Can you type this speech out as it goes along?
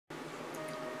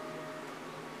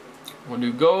We'll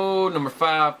do gold number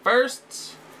 5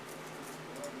 first.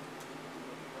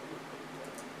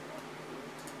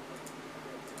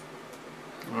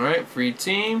 Alright, free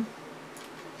team.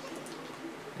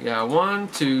 We got 1,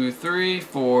 2, 3,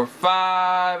 4,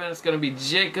 5, and it's going to be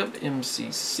Jacob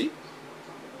MCC.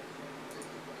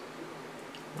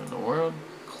 What in the world?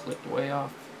 Clipped way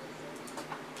off.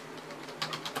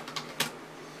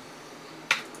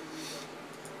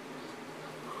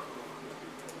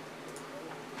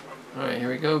 Alright, here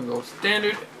we go. Gold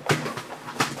standard.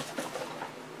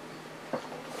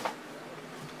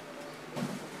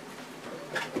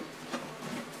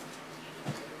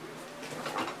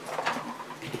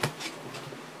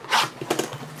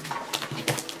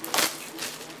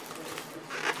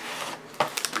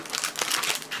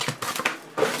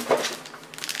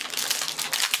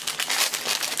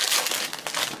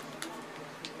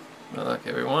 Good luck,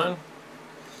 everyone.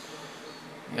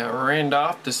 We got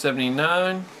Randolph to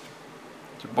 79.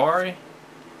 Jabari.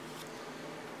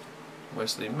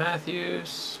 Wesley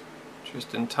Matthews.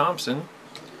 Tristan Thompson.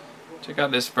 Check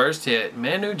out this first hit.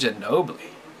 Manu Ginobili.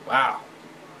 Wow.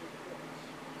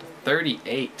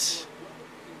 38.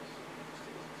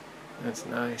 That's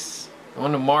nice.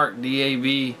 Going to Mark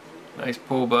DAB. Nice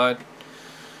pull, bud.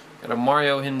 Got a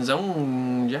Mario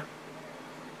Hezonja.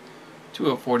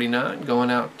 2/49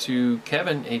 going out to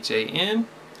Kevin HAN.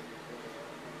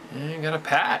 And got a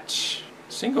patch.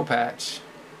 Single patch.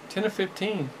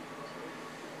 10/15.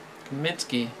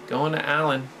 Kaminsky going to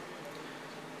Allen.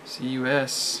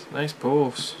 CUS. Nice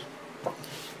pulls.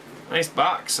 Nice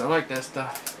box. I like that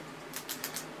stuff.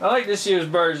 I like this year's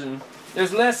version.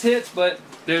 There's less hits, but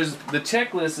there's the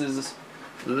checklist is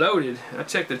loaded. I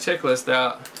checked the checklist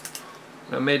out.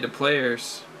 I made the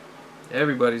players.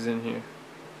 Everybody's in here.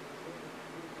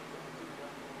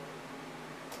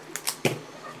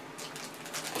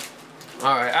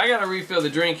 Alright, I gotta refill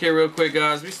the drink here real quick,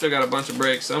 guys. We still got a bunch of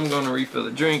breaks, so I'm gonna refill the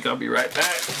drink. I'll be right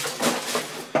back.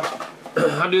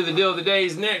 I'll do the deal of the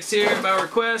days next here by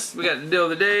request. We got the deal of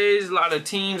the days, a lot of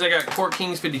teams. I got Court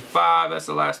Kings 55. That's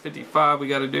the last 55 we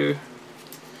gotta do.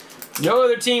 No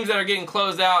other teams that are getting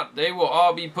closed out. They will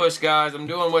all be pushed, guys. I'm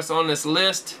doing what's on this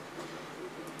list,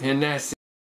 and that's it.